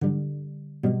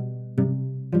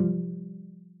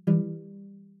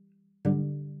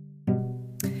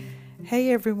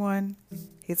Hey everyone,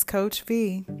 it's Coach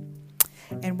V,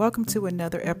 and welcome to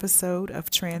another episode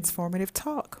of Transformative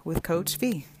Talk with Coach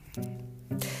V.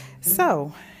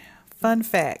 So, fun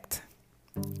fact,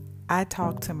 I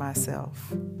talk to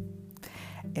myself,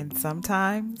 and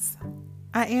sometimes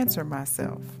I answer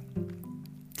myself.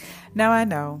 Now I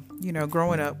know,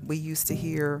 growing up, we used to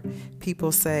hear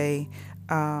people say,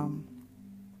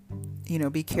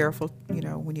 be careful,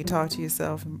 when you talk to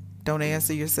yourself, don't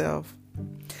answer yourself.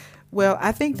 Well,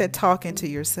 I think that talking to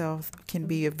yourself can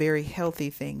be a very healthy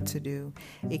thing to do.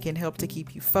 It can help to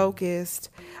keep you focused.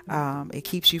 It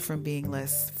keeps you from being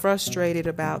less frustrated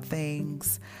about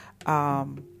things.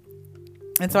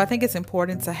 And so I think it's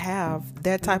important to have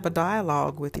that type of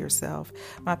dialogue with yourself.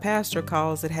 My pastor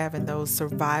calls it having those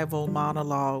survival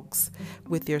monologues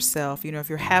with yourself. If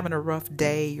you're having a rough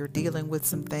day, you're dealing with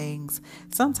some things,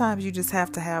 sometimes you just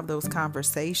have to have those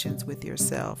conversations with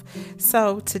yourself.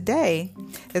 So today,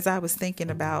 as I was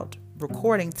thinking about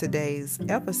recording today's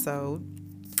episode,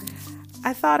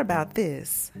 I thought about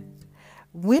this.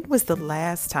 When was the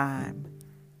last time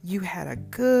you had a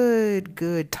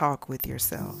good talk with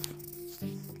yourself?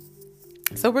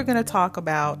 So we're going to talk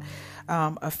about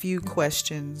a few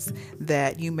questions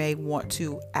that you may want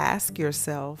to ask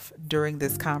yourself during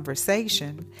this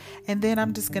conversation. And then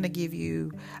I'm just going to give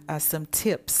you some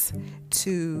tips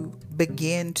to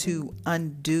begin to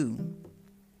undo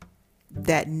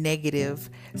that negative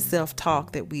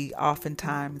self-talk that we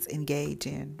oftentimes engage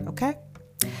in. Okay?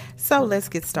 So let's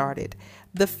get started.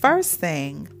 The first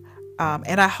thing,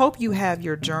 and I hope you have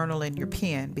your journal and your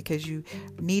pen because you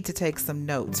need to take some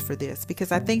notes for this,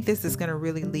 because I think this is going to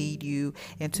really lead you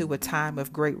into a time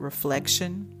of great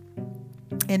reflection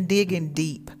and digging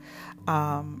deep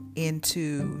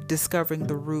into discovering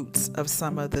the roots of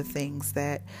some of the things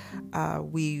that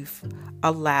we've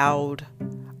allowed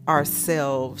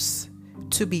ourselves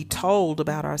to be told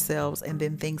about ourselves, and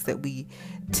then things that we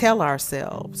tell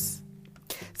ourselves.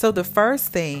 So the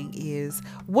first thing is,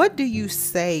 what do you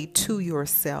say to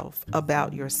yourself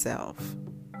about yourself?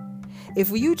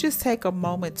 If you just take a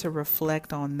moment to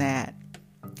reflect on that,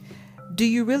 do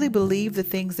you really believe the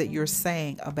things that you're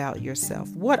saying about yourself?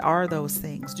 What are those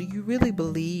things? Do you really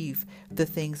believe the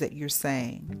things that you're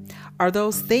saying? Are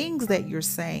those things that you're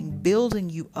saying building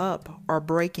you up or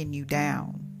breaking you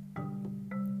down?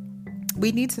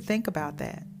 We need to think about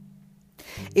that.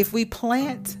 If we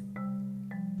plant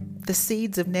the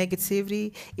seeds of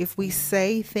negativity, if we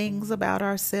say things about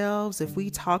ourselves, if we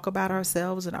talk about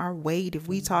ourselves and our weight, if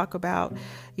we talk about,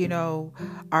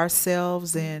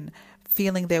 ourselves and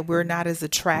feeling that we're not as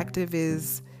attractive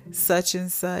as such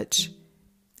and such,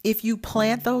 if you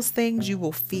plant those things, you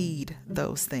will feed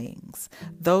those things.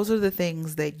 Those are the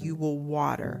things that you will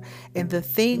water. And the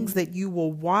things that you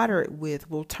will water it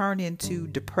with will turn into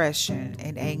depression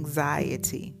and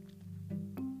anxiety.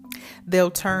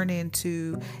 They'll turn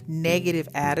into negative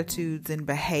attitudes and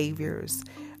behaviors.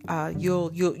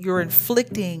 You're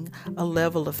inflicting a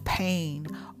level of pain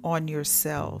on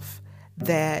yourself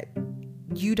that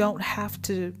you don't have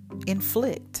to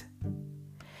inflict.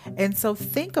 And so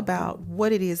think about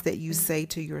what it is that you say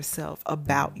to yourself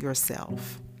about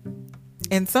yourself.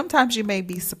 And sometimes you may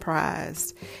be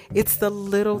surprised. It's the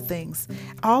little things.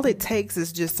 All it takes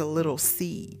is just a little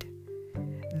seed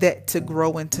that to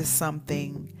grow into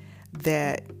something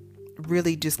that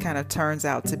really just kind of turns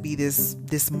out to be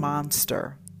this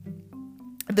monster.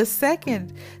 The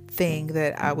second thing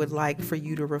that I would like for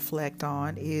you to reflect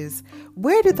on is,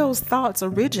 where did those thoughts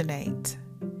originate?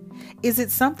 Is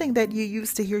it something that you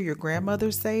used to hear your grandmother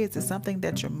say? Is it something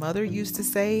that your mother used to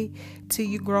say to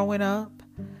you growing up?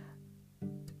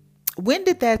 When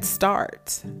did that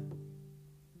start?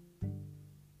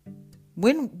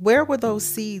 Where were those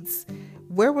seeds?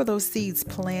 Where were those seeds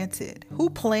planted? Who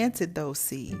planted those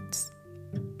seeds?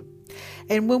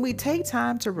 And when we take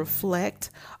time to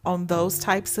reflect on those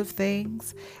types of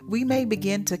things, we may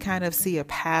begin to kind of see a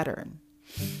pattern.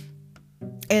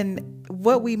 And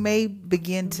what we may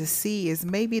begin to see is,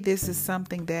 maybe this is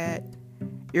something that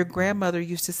your grandmother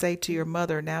used to say to your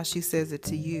mother. Now she says it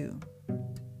to you.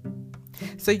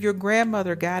 So your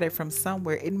grandmother got it from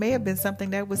somewhere. It may have been something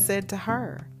that was said to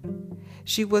her.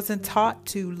 She wasn't taught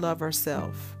to love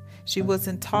herself. She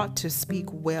wasn't taught to speak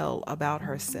well about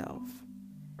herself.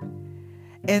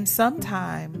 And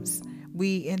sometimes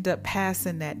we end up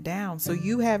passing that down. So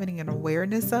you having an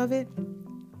awareness of it,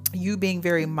 you being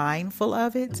very mindful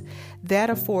of it, that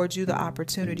affords you the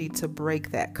opportunity to break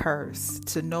that curse,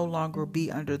 to no longer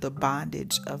be under the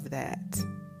bondage of that.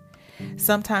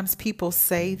 Sometimes people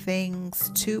say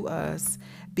things to us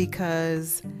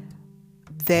because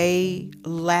they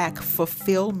lack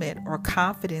fulfillment or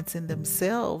confidence in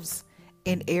themselves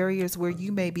in areas where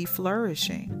you may be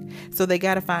flourishing. So they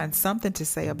got to find something to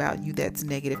say about you that's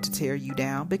negative to tear you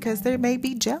down, because they may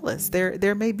be jealous.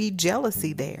 There may be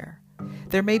jealousy there.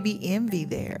 There may be envy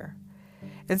there.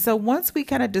 And so once we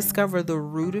kind of discover the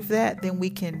root of that, then we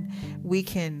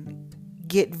can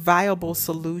get viable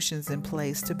solutions in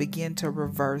place to begin to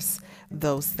reverse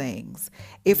those things.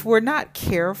 If we're not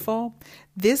careful,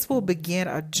 this will begin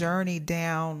a journey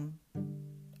down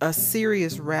a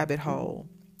serious rabbit hole.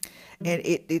 And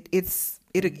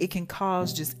it can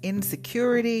cause just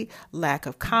insecurity, lack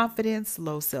of confidence,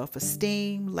 low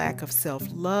self-esteem, lack of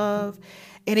self-love,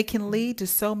 and it can lead to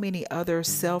so many other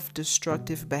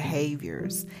self-destructive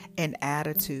behaviors and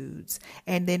attitudes.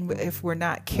 And then if we're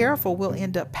not careful, we'll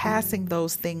end up passing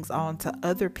those things on to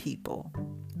other people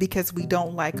because we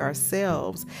don't like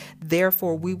ourselves.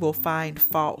 Therefore, we will find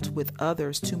fault with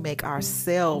others to make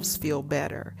ourselves feel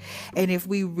better. And if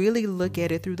we really look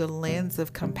at it through the lens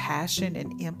of compassion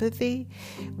and empathy,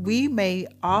 we may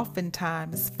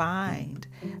oftentimes find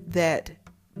that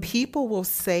people will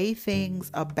say things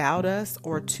about us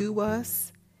or to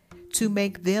us to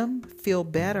make them feel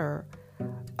better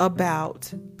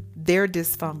about their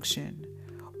dysfunction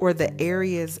or the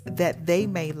areas that they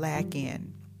may lack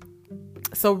in.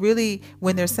 So really,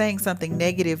 when they're saying something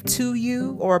negative to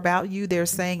you or about you, they're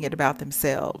saying it about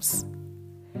themselves.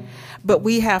 But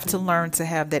we have to learn to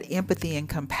have that empathy and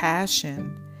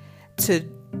compassion to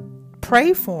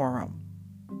pray for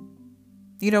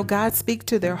them. God, speak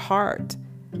to their heart.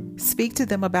 Speak to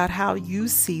them about how you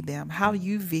see them, how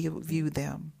you view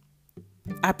them.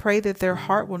 I pray that their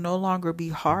heart will no longer be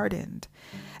hardened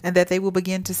and that they will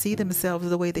begin to see themselves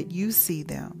the way that you see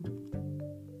them.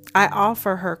 I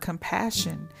offer her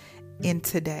compassion in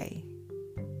today.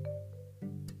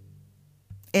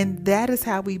 And that is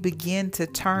how we begin to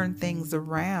turn things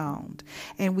around.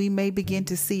 And we may begin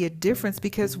to see a difference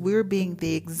because we're being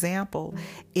the example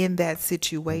in that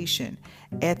situation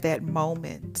at that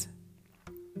moment.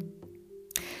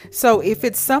 So if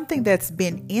it's something that's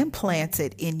been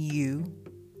implanted in you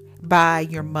by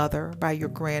your mother, by your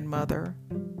grandmother,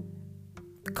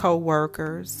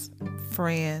 co-workers,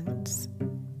 friends,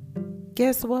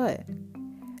 guess what?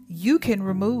 You can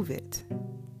remove it.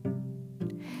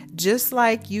 Just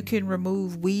like you can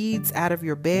remove weeds out of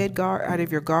your out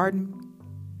of your garden,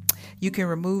 you can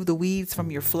remove the weeds from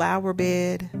your flower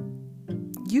bed.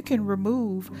 You can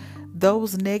remove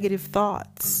those negative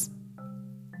thoughts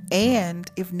and,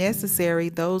 if necessary,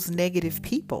 those negative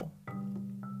people.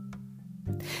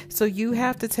 So you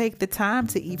have to take the time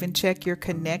to even check your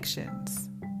connections.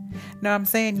 No,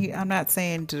 I'm not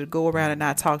saying to go around and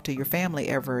not talk to your family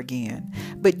ever again,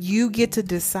 but you get to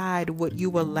decide what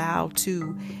you allow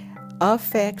to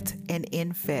affect and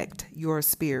infect your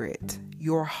spirit,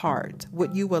 your heart,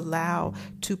 what you allow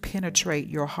to penetrate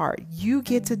your heart. You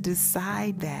get to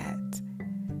decide that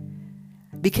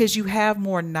because you have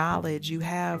more knowledge, you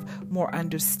have more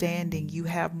understanding, you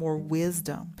have more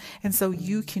wisdom. And so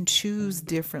you can choose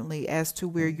differently as to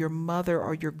where your mother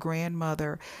or your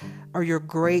grandmother or your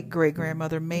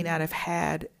great-great-grandmother may not have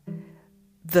had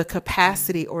the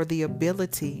capacity or the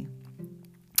ability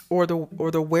or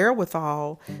the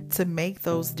wherewithal to make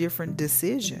those different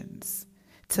decisions,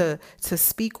 to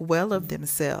speak well of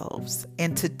themselves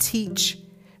and to teach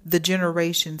the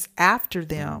generations after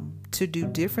them to do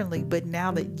differently. But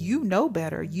now that you know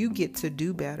better, you get to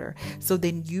do better. So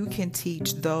then you can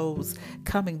teach those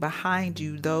coming behind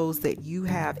you, those that you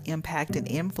have impact and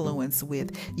influence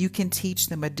with. You can teach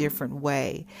them a different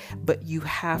way. But you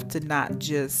have to not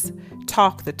just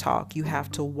talk the talk, you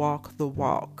have to walk the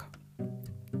walk.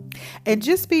 And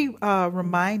just be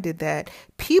reminded that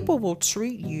people will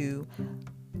treat you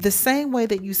the same way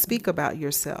that you speak about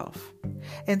yourself.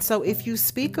 And so if you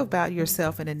speak about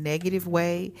yourself in a negative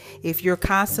way, if you're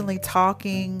constantly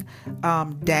talking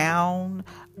down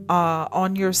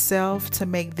on yourself to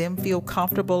make them feel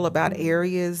comfortable about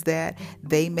areas that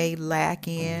they may lack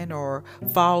in or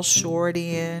fall short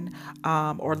in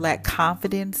or lack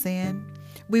confidence in,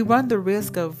 we run the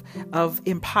risk of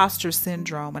imposter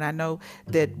syndrome. And I know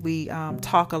that we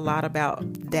talk a lot about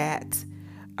that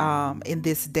in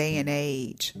this day and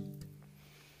age.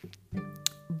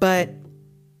 But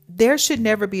there should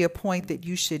never be a point that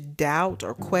you should doubt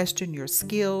or question your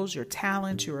skills, your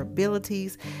talents, your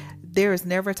abilities. There is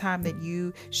never a time that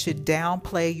you should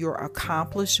downplay your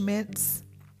accomplishments.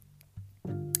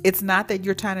 It's not that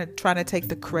you're trying to take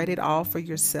the credit all for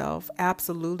yourself.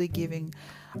 Absolutely giving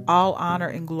all honor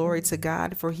and glory to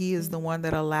God, for He is the one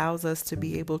that allows us to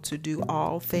be able to do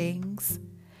all things.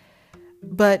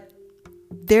 But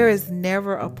there is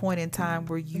never a point in time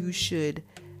where you should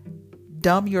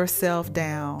dumb yourself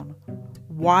down,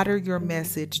 water your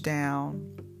message down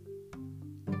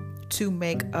to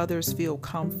make others feel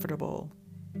comfortable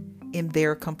in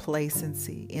their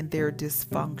complacency, in their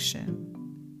dysfunction,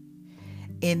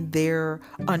 in their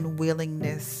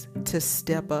unwillingness to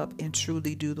step up and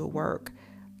truly do the work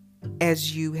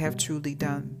as you have truly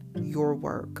done your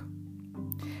work.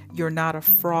 You're not a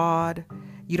fraud.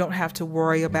 You don't have to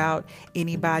worry about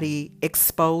anybody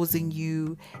exposing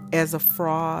you as a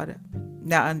fraud.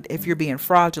 Now, if you're being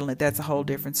fraudulent, that's a whole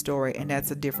different story, and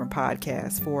that's a different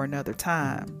podcast for another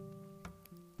time.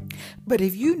 But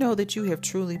if you know that you have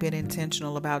truly been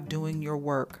intentional about doing your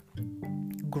work,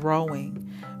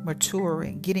 growing,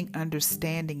 maturing, getting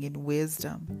understanding and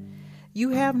wisdom, you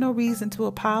have no reason to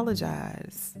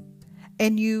apologize.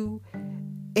 And you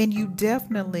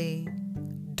definitely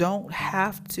don't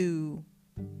have to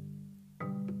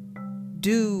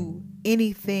do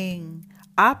anything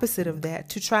opposite of that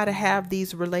to try to have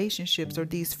these relationships or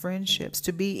these friendships,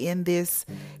 to be in this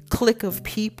clique of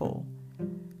people.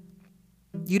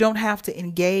 You don't have to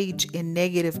engage in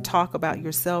negative talk about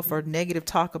yourself or negative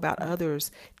talk about others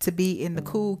to be in the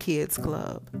cool kids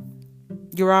club.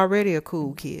 You're already a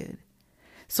cool kid.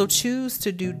 So choose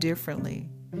to do differently.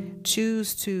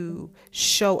 Choose to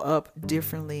show up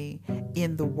differently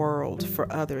in the world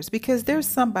for others, because there's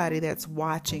somebody that's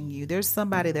watching you. There's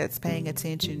somebody that's paying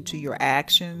attention to your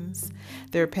actions.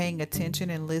 They're paying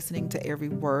attention and listening to every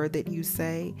word that you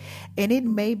say. And it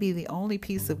may be the only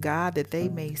piece of God that they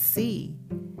may see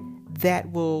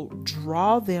that will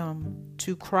draw them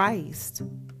to Christ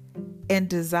and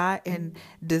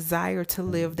desire to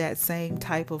live that same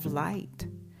type of light.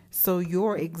 So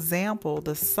your example,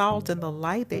 the salt and the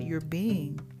light that you're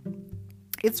being,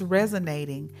 it's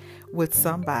resonating with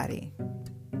somebody.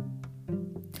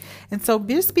 And so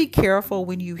just be careful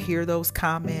when you hear those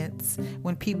comments,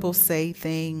 when people say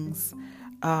things.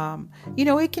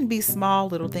 It can be small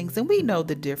little things, and we know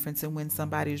the difference in when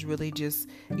somebody's really just,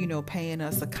 paying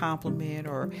us a compliment,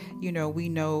 or, we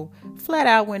know flat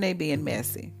out when they being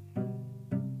messy.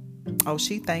 Oh,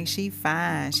 she thinks she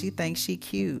fine. She thinks she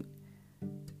cute.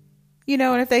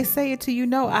 And if they say it to you,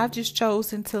 no, I've just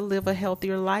chosen to live a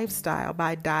healthier lifestyle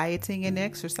by dieting and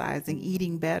exercising,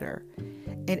 eating better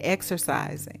and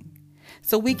exercising.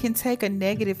 So we can take a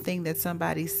negative thing that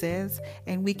somebody says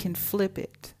and we can flip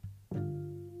it.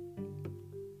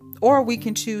 Or we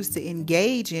can choose to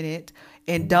engage in it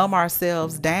and dumb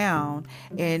ourselves down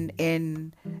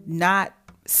and not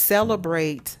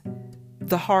celebrate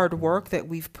the hard work that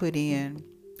we've put in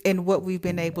and what we've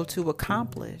been able to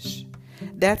accomplish.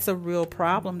 That's a real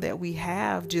problem that we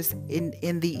have, just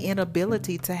in the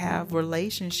inability to have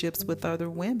relationships with other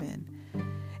women,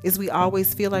 is we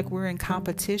always feel like we're in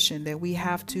competition, that we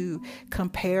have to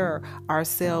compare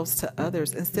ourselves to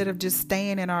others instead of just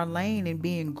staying in our lane and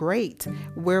being great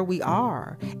where we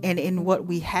are and in what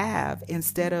we have,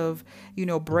 instead of,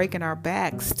 breaking our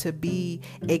backs to be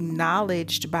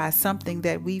acknowledged by something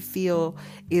that we feel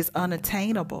is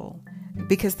unattainable.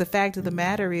 Because the fact of the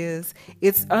matter is,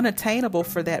 it's unattainable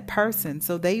for that person.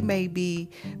 So they may be,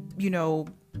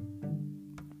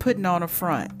 putting on a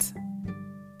front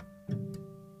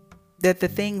that the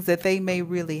things that they may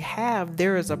really have,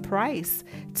 there is a price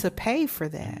to pay for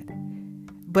that.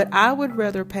 But I would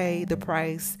rather pay the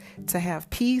price to have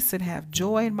peace and have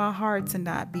joy in my heart, to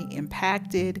not be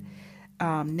impacted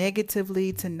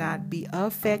negatively, to not be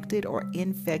affected or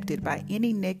infected by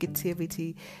any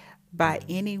negativity, by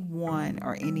anyone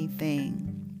or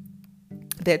anything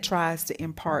that tries to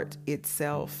impart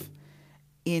itself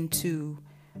into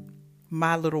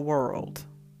my little world.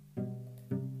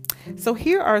 So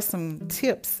here are some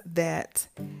tips that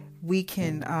we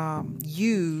can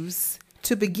use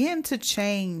to begin to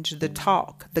change the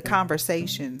talk, the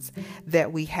conversations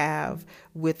that we have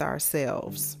with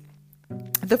ourselves.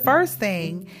 The first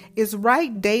thing is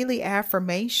write daily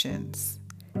affirmations.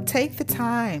 Take the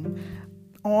time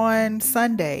on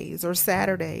Sundays or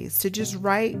Saturdays to just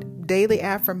write daily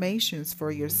affirmations for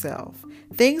yourself.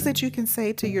 Things that you can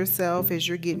say to yourself as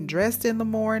you're getting dressed in the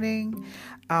morning,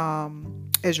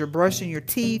 as you're brushing your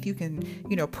teeth. You can,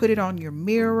 put it on your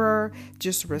mirror,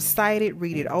 just recite it,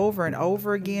 read it over and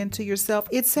over again to yourself.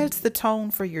 It sets the tone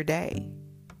for your day.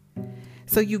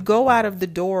 So you go out of the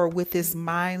door with this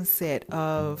mindset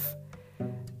of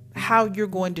how you're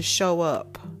going to show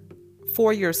up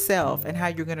for yourself and how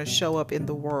you're going to show up in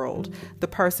the world. The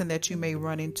person that you may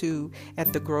run into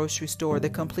at the grocery store, the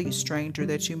complete stranger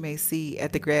that you may see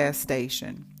at the gas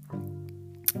station.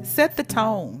 Set the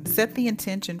tone, set the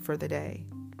intention for the day.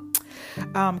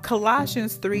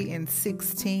 Colossians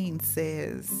 3:16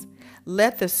 says,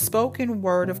 "Let the spoken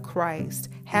word of Christ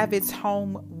have its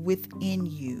home within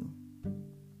you."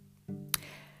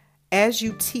 as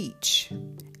you teach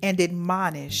and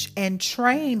admonish and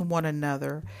train one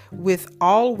another with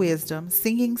all wisdom,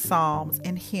 singing psalms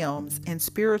and hymns and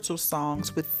spiritual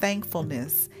songs with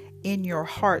thankfulness in your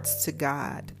hearts to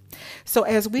God. So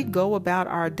as we go about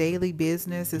our daily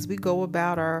business, as we go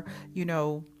about our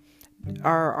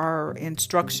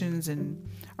instructions and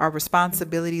our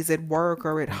responsibilities at work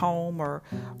or at home or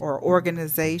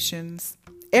organizations,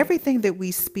 everything that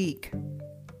we speak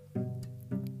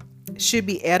should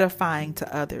be edifying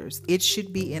to others. It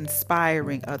should be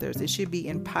inspiring others. It should be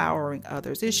empowering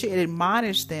others. It should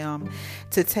admonish them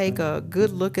to take a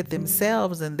good look at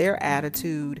themselves and their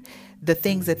attitude, the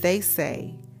things that they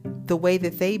say, the way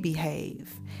that they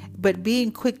behave, but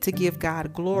being quick to give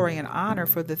God glory and honor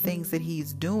for the things that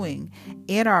He's doing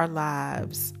in our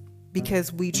lives,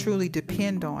 because we truly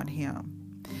depend on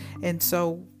Him. And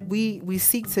so we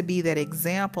seek to be that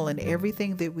example in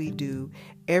everything that we do,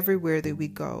 everywhere that we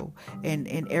go, and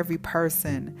in every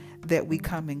person that we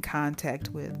come in contact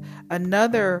with.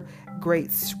 Another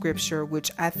great scripture,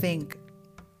 which I think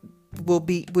would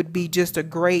be just a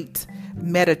great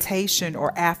meditation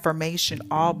or affirmation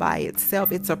all by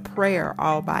itself. It's a prayer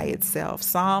all by itself.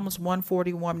 Psalms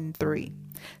 141:3.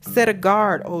 Set a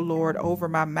guard, O Lord, over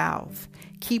my mouth.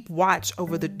 Keep watch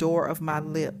over the door of my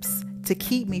lips, to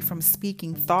keep me from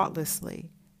speaking thoughtlessly.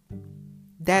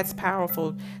 That's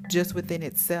powerful just within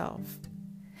itself.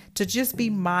 To just be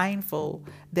mindful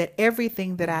that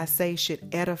everything that I say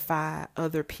should edify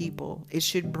other people. It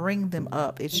should bring them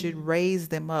up. It should raise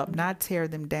them up, not tear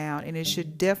them down. And it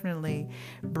should definitely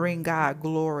bring God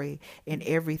glory in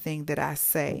everything that I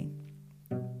say.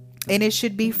 And it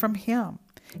should be from Him.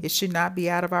 It should not be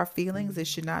out of our feelings. It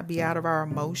should not be out of our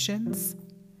emotions.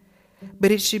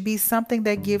 But it should be something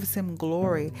that gives Him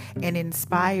glory and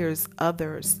inspires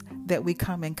others that we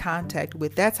come in contact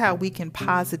with. That's how we can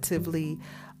positively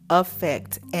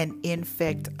affect and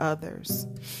infect others.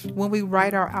 When we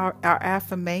write our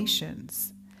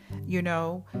affirmations,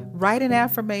 write an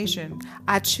affirmation.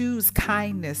 I choose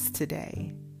kindness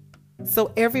today.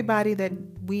 So everybody that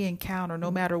we encounter,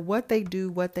 no matter what they do,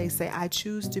 what they say, I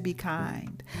choose to be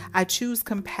kind. I choose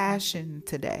compassion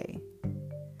today.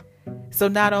 So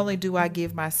not only do I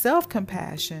give myself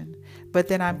compassion, but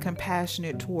then I'm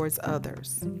compassionate towards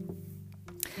others.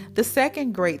 The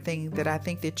second great thing that I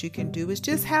think that you can do is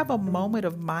just have a moment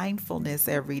of mindfulness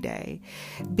every day.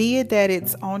 Be it that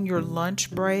it's on your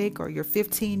lunch break or your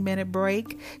 15-minute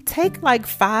break. Take like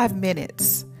 5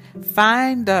 minutes.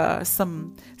 Find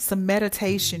some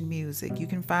meditation music. You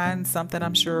can find something,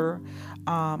 I'm sure,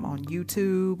 on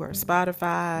YouTube or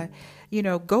Spotify.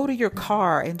 Go to your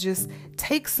car and just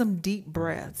take some deep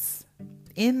breaths.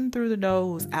 In through the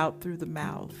nose, out through the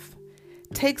mouth.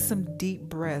 Take some deep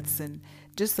breaths and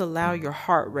just allow your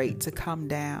heart rate to come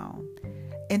down.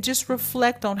 And just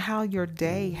reflect on how your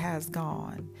day has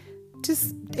gone.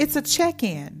 It's a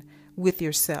check-in with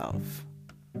yourself.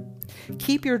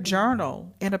 Keep your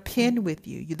journal and a pen with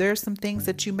you. There's some things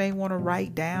that you may want to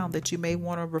write down, that you may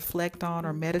want to reflect on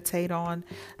or meditate on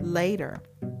later.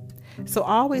 So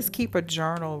always keep a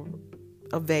journal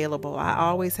available. I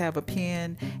always have a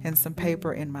pen and some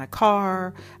paper in my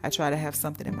car. I try to have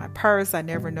something in my purse. I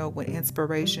never know when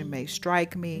inspiration may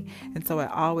strike me. And so I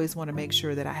always want to make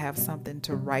sure that I have something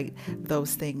to write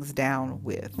those things down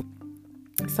with.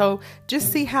 So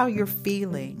just see how you're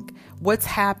feeling. What's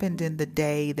happened in the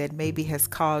day that maybe has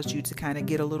caused you to kind of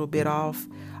get a little bit off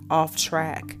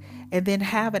track. And then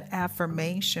have an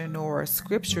affirmation or a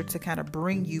scripture to kind of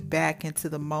bring you back into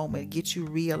the moment, get you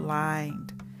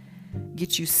realigned,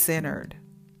 get you centered.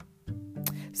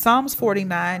 Psalms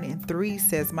 49:3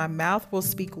 says, my mouth will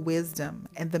speak wisdom,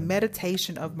 and the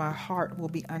meditation of my heart will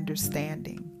be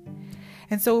understanding.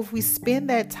 And so if we spend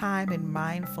that time in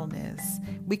mindfulness,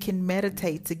 we can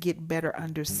meditate to get better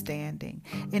understanding.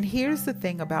 And here's the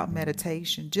thing about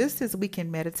meditation. Just as we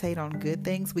can meditate on good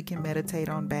things, we can meditate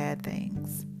on bad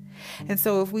things. And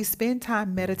so if we spend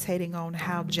time meditating on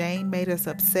how Jane made us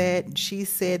upset and she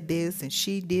said this and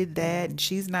she did that and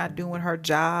she's not doing her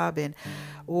job and,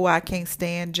 I can't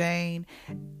stand Jane.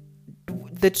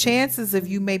 The chances of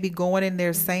you maybe going in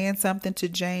there saying something to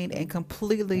Jane and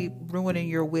completely ruining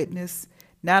your witness,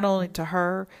 not only to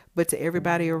her, but to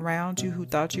everybody around you who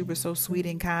thought you were so sweet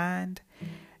and kind.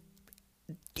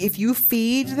 If you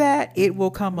feed that, it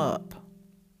will come up.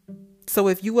 So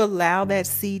if you allow that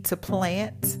seed to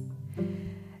plant,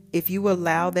 if you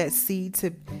allow that seed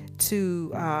to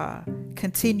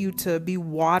continue to be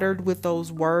watered with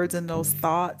those words and those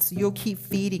thoughts, you'll keep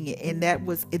feeding it. And that's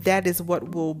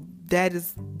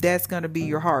going to be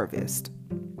your harvest.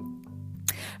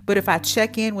 But if I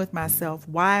check in with myself,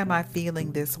 why am I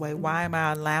feeling this way? Why am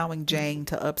I allowing Jane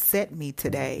to upset me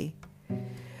today?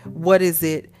 What is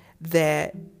it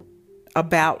that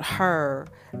about her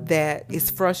that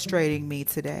is frustrating me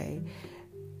today?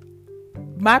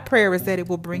 My prayer is that it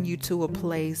will bring you to a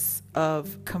place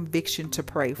of conviction to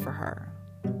pray for her.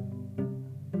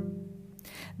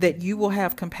 That you will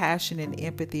have compassion and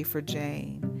empathy for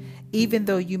Jane, even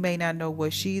though you may not know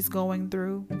what she's going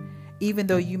through, even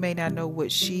though you may not know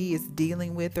what she is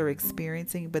dealing with or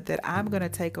experiencing, but that I'm going to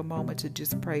take a moment to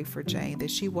just pray for Jane,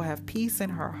 that she will have peace in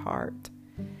her heart,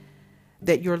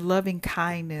 that your loving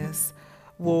kindness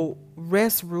will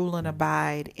rest, rule, and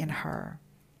abide in her,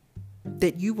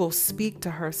 that you will speak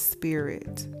to her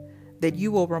spirit, that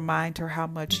you will remind her how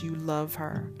much you love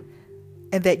her,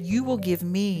 and that you will give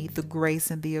me the grace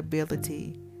and the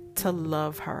ability to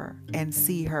love her and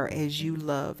see her as you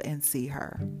love and see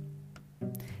her.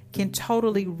 Can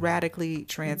totally radically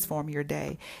transform your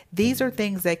day. These are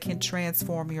things that can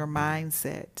transform your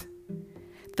mindset.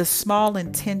 The small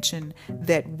intention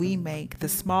that we make, the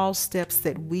small steps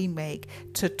that we make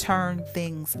to turn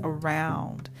things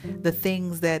around, the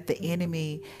things that the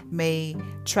enemy may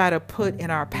try to put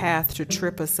in our path to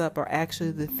trip us up are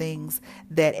actually the things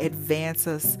that advance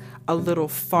us a little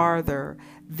farther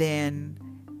than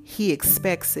he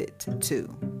expects it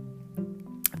to.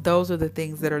 Those are the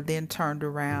things that are then turned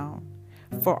around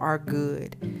for our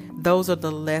good. Those are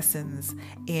the lessons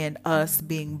in us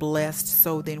being blessed,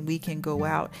 so then we can go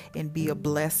out and be a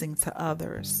blessing to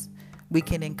others. We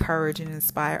can encourage and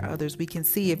inspire others. We can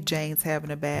see if Jane's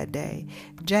having a bad day.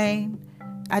 Jane,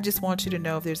 I just want you to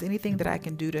know if there's anything that I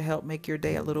can do to help make your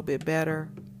day a little bit better.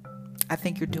 I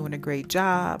think you're doing a great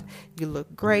job. You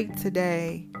look great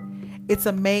today. It's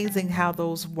amazing how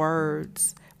those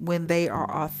words, when they are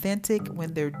authentic,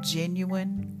 when they're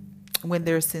genuine, when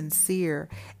they're sincere,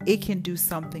 it can do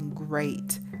something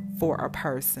great for a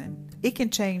person. It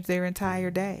can change their entire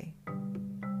day,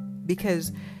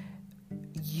 because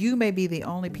you may be the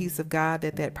only piece of God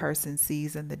that that person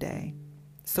sees in the day.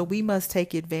 So we must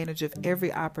take advantage of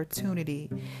every opportunity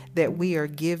that we are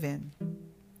given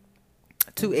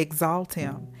to exalt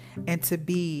him and to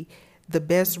be the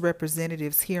best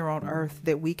representatives here on earth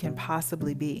that we can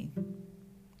possibly be.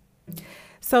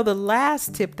 So the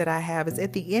last tip that I have is,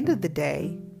 at the end of the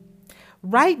day,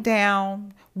 write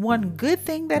down one good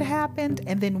thing that happened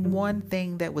and then one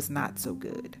thing that was not so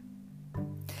good.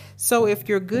 So if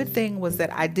your good thing was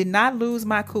that I did not lose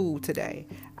my cool today,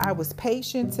 I was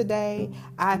patient today,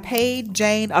 I paid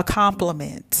Jane a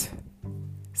compliment,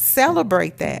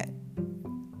 celebrate that.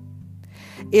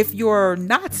 If your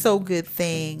not so good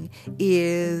thing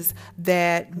is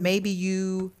that maybe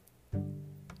you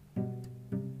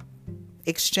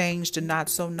exchanged a not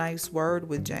so nice word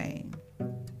with Jane,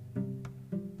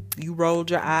 you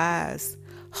rolled your eyes,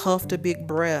 huffed a big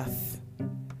breath,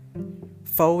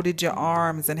 folded your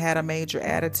arms, and had a major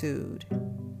attitude.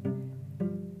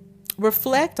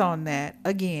 Reflect on that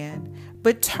again,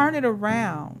 but turn it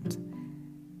around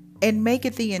and make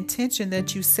it the intention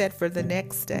that you set for the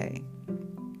next day.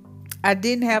 I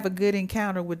didn't have a good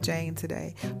encounter with Jane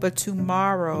today, but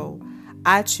tomorrow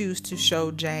I choose to show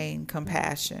Jane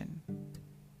compassion.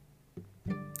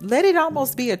 Let it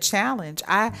almost be a challenge.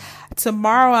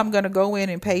 Tomorrow I'm going to go in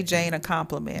and pay Jane a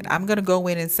compliment. I'm going to go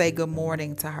in and say good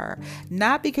morning to her.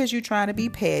 Not because you're trying to be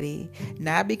petty,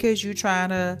 not because you're trying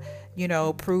to,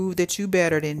 prove that you're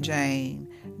better than Jane.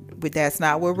 But that's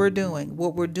not what we're doing.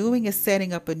 What we're doing is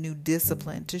setting up a new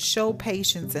discipline to show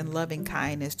patience and loving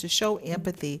kindness, to show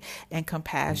empathy and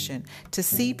compassion, to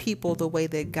see people the way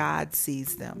that God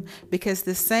sees them. Because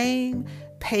the same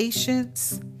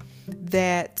patience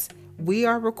that we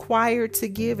are required to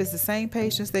give is the same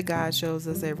patience that God shows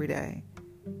us every day.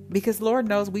 Because Lord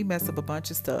knows we mess up a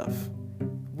bunch of stuff.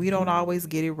 We don't always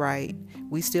get it right.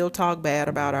 We still talk bad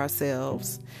about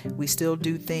ourselves. We still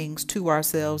do things to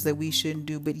ourselves that we shouldn't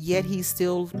do, but yet he's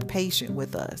still patient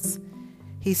with us.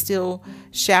 He still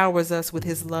showers us with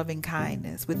his loving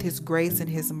kindness, with his grace and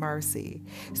his mercy.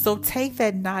 So take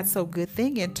that not so good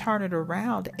thing and turn it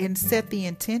around and set the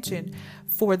intention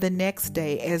for the next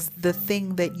day as the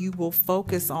thing that you will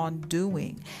focus on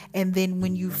doing. And then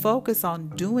when you focus on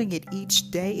doing it each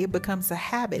day, it becomes a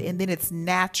habit, and then it's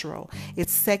natural.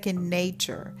 It's second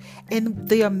nature. And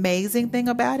the amazing thing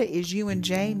about it is you and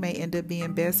Jane may end up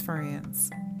being best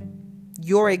friends.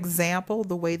 Your example,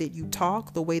 the way that you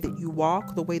talk, the way that you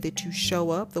walk, the way that you show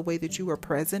up, the way that you are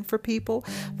present for people,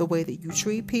 the way that you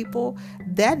treat people,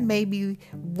 that may be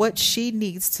what she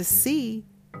needs to see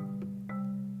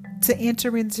to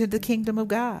enter into the kingdom of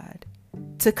God,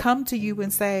 to come to you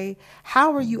and say,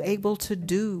 how are you able to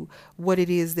do what it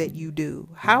is that you do?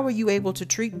 How are you able to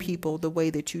treat people the way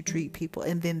that you treat people?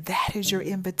 And then that is your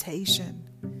invitation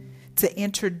to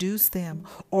introduce them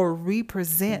or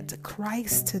represent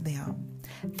Christ to them.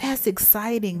 That's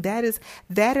exciting. That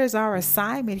is our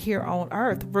assignment here on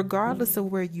earth, regardless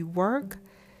of where you work,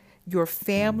 your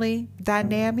family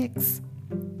dynamics.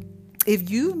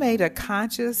 If you made a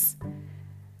conscious,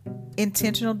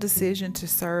 intentional decision to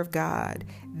serve God,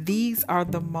 these are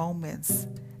the moments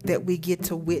that we get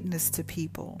to witness to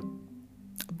people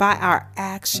by our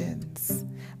actions,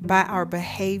 by our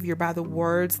behavior, by the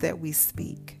words that we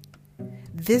speak.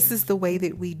 This is the way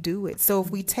that we do it. So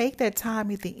if we take that time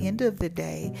at the end of the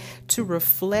day to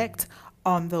reflect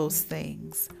on those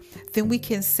things, then we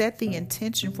can set the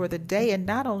intention for the day. And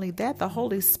not only that, the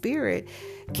Holy Spirit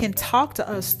can talk to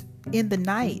us in the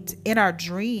night, in our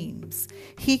dreams.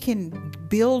 He can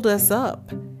build us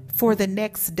up for the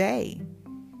next day.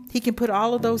 He can put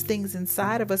all of those things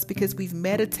inside of us because we've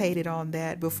meditated on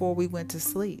that before we went to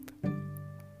sleep.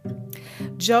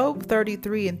 Job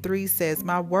 33:3 says,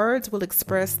 my words will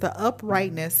express the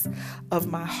uprightness of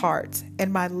my heart,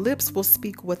 and my lips will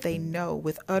speak what they know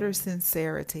with utter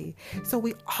sincerity. So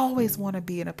we always want to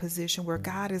be in a position where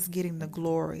God is getting the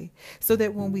glory, so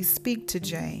that when we speak to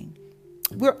Jane,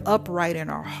 we're upright in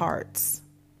our hearts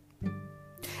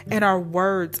and our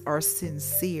words are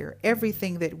sincere.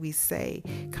 Everything that we say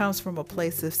comes from a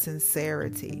place of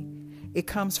sincerity. It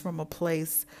comes from a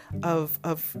place of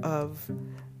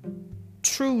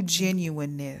true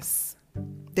genuineness,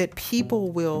 that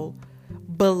people will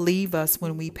believe us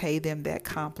when we pay them that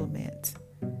compliment,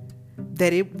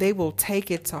 that they will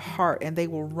take it to heart and they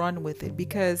will run with it,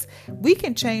 because we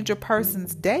can change a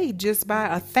person's day just by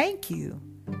a thank you.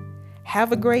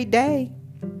 Have a great day.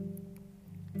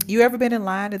 You ever been in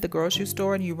line at the grocery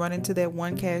store and you run into that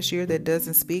one cashier that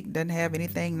doesn't speak, doesn't have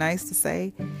anything nice to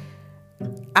say?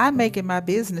 I make it my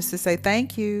business to say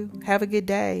thank you, have a good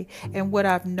day. And what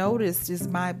I've noticed is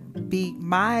my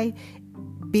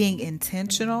being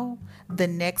intentional. The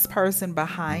next person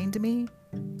behind me,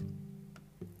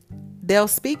 they'll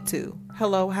speak to,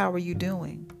 hello, how are you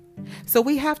doing? So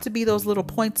we have to be those little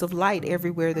points of light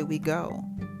everywhere that we go,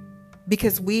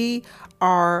 because we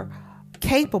are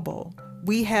capable.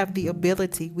 We have the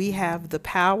ability, we have the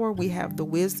power, we have the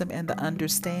wisdom and the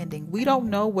understanding. We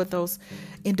don't know what those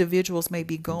individuals may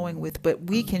be going with, but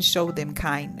we can show them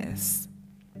kindness.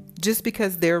 Just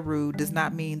because they're rude does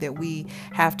not mean that we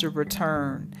have to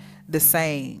return the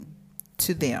same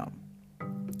to them.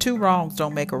 Two wrongs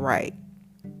don't make a right.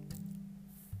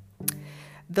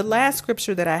 The last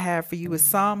scripture that I have for you is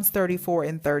Psalms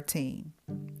 34:13.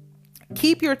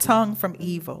 Keep your tongue from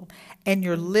evil and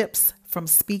your lips from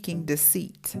speaking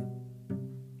deceit.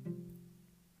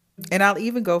 And I'll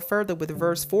even go further with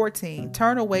verse 14.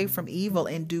 Turn away from evil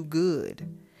and do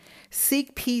good.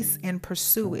 Seek peace and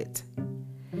pursue it.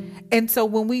 And so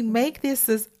when we make this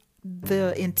as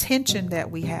the intention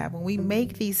that we have, when we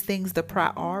make these things the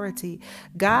priority,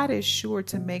 God is sure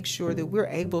to make sure that we're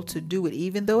able to do it,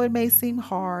 even though it may seem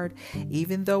hard,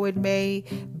 even though it may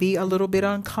be a little bit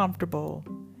uncomfortable.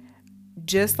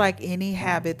 Just like any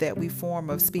habit that we form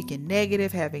of speaking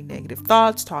negative, having negative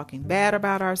thoughts, talking bad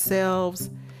about ourselves,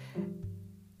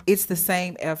 it's the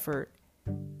same effort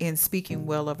in speaking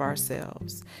well of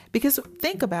ourselves. Because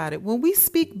think about it, when we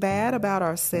speak bad about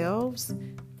ourselves,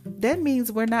 that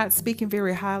means we're not speaking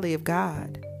very highly of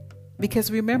God.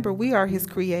 Because remember, we are His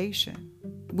creation.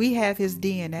 We have His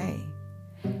DNA.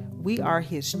 We are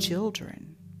His children.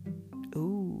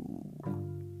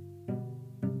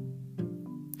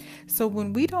 So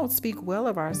when we don't speak well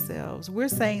of ourselves, we're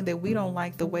saying that we don't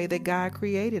like the way that God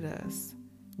created us.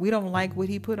 We don't like what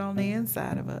He put on the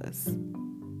inside of us.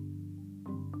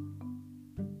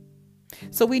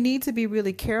 So we need to be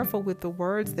really careful with the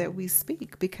words that we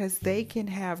speak, because they can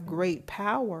have great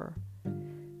power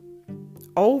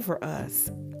over us,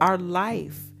 our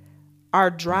life, our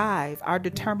drive, our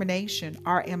determination,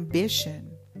 our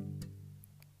ambition,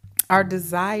 our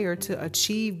desire to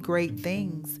achieve great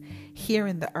things here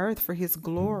in the earth for His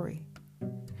glory.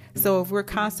 So if we're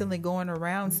constantly going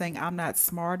around saying, I'm not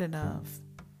smart enough,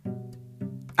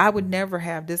 I would never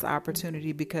have this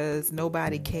opportunity because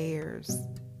nobody cares.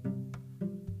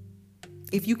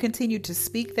 If you continue to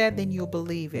speak that, then you'll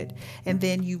believe it. And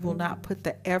then you will not put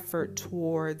the effort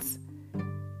towards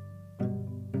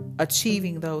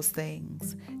achieving those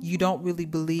things. you don't really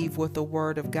believe what the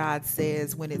word of God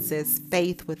says when it says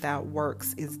faith without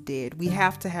works is dead. We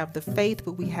have to have the faith,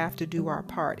 but we have to do our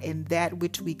part. And that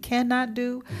which we cannot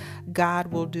do,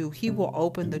 God will do. He will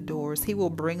open the doors. He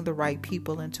will bring the right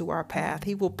people into our path.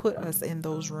 He will put us in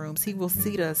those rooms. He will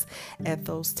seat us at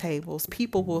those tables.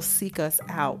 People will seek us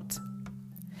out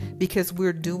because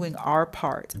we're doing our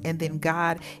part, and then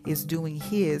God is doing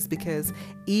his, because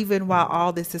even while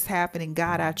all this is happening,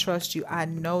 God, I trust you. I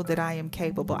know that I am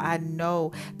capable. I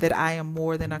know that I am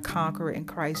more than a conqueror in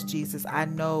Christ Jesus. I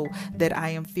know that I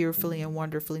am fearfully and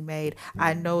wonderfully made.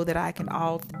 I know that I can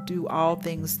do all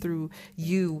things through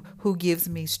you who gives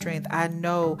me strength. I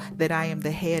know that I am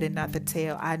the head and not the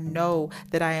tail. I know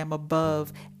that I am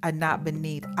above and not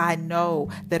beneath. I know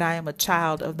that I am a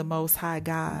child of the Most High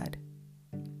God.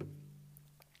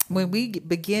 When we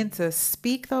begin to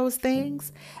speak those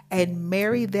things and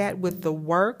marry that with the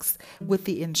works, with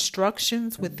the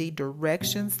instructions, with the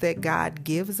directions that God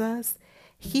gives us,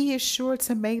 he is sure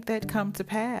to make that come to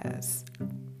pass.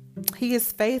 He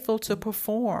is faithful to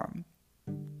perform.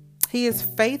 He is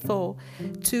faithful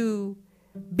to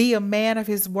be a man of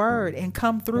his word and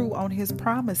come through on his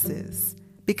promises,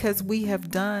 because we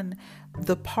have done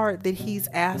the part that he's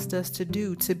asked us to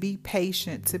do, to be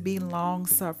patient, to be long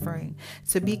suffering,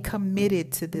 to be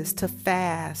committed to this, to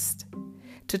fast,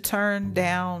 to turn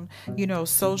down,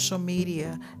 social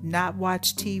media, not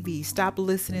watch TV, stop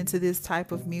listening to this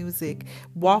type of music,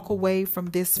 walk away from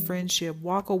this friendship,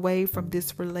 walk away from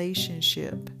this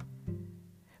relationship.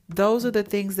 Those are the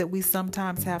things that we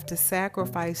sometimes have to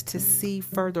sacrifice to see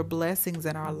further blessings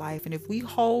in our life. And if we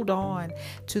hold on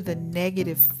to the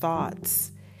negative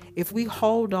thoughts, if we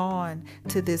hold on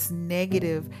to this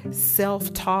negative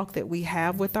self-talk that we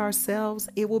have with ourselves,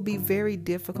 it will be very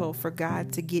difficult for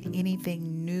God to get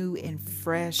anything new and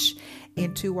fresh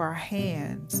into our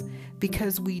hands,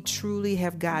 because we truly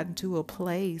have gotten to a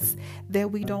place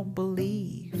that we don't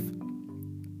believe,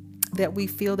 that we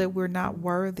feel that we're not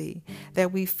worthy,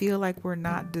 that we feel like we're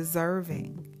not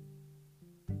deserving.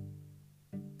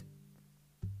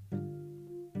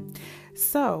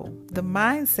 So the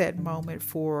mindset moment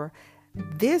for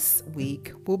this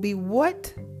week will be: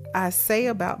 what I say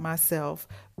about myself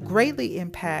greatly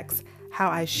impacts how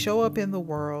I show up in the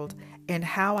world and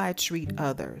how I treat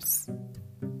others.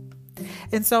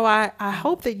 And so I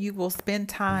hope that you will spend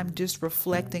time just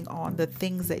reflecting on the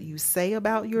things that you say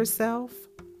about yourself,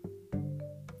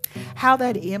 how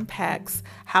that impacts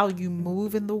how you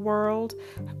move in the world,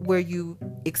 where you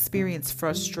experience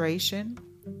frustration,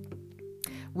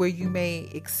 where you may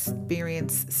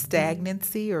experience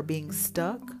stagnancy or being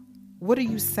stuck. What are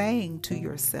you saying to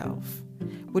yourself?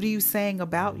 What are you saying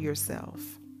about yourself?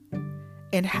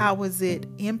 And how is it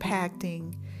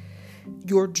impacting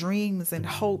your dreams and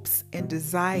hopes and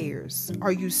desires?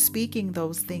 Are you speaking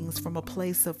those things from a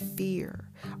place of fear?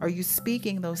 Are you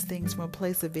speaking those things from a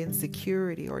place of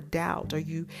insecurity or doubt? Are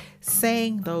you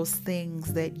saying those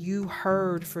things that you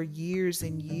heard for years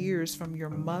and years from your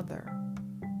mother?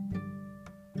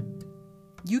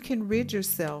 You can rid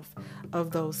yourself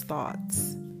of those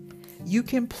thoughts. You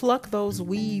can pluck those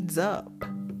weeds up.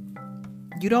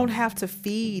 You don't have to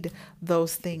feed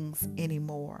those things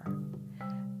anymore.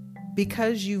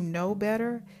 Because you know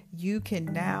better, you can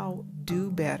now do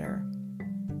better.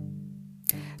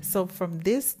 So from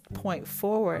this point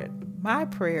forward, my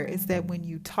prayer is that when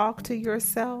you talk to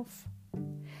yourself,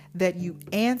 that you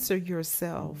answer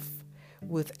yourself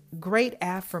with great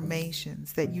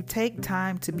affirmations, that you take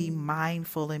time to be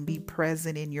mindful and be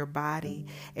present in your body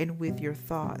and with your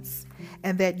thoughts,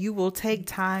 and that you will take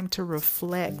time to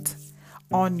reflect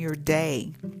on your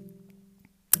day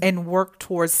and work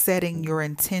towards setting your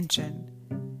intention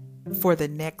for the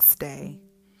next day.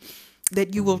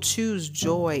 That you will choose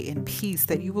joy and peace,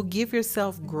 that you will give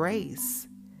yourself grace,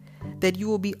 that you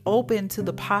will be open to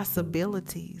the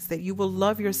possibilities, that you will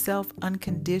love yourself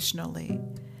unconditionally,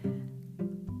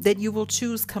 that you will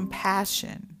choose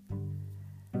compassion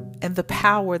and the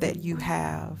power that you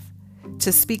have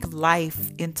to speak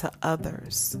life into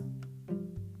others.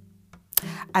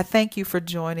 I thank you for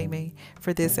joining me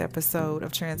for this episode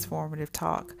of Transformative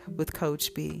Talk with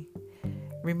Coach B.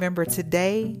 Remember,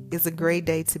 today is a great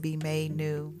day to be made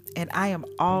new, and I am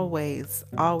always,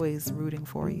 always rooting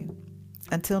for you.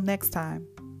 Until next time.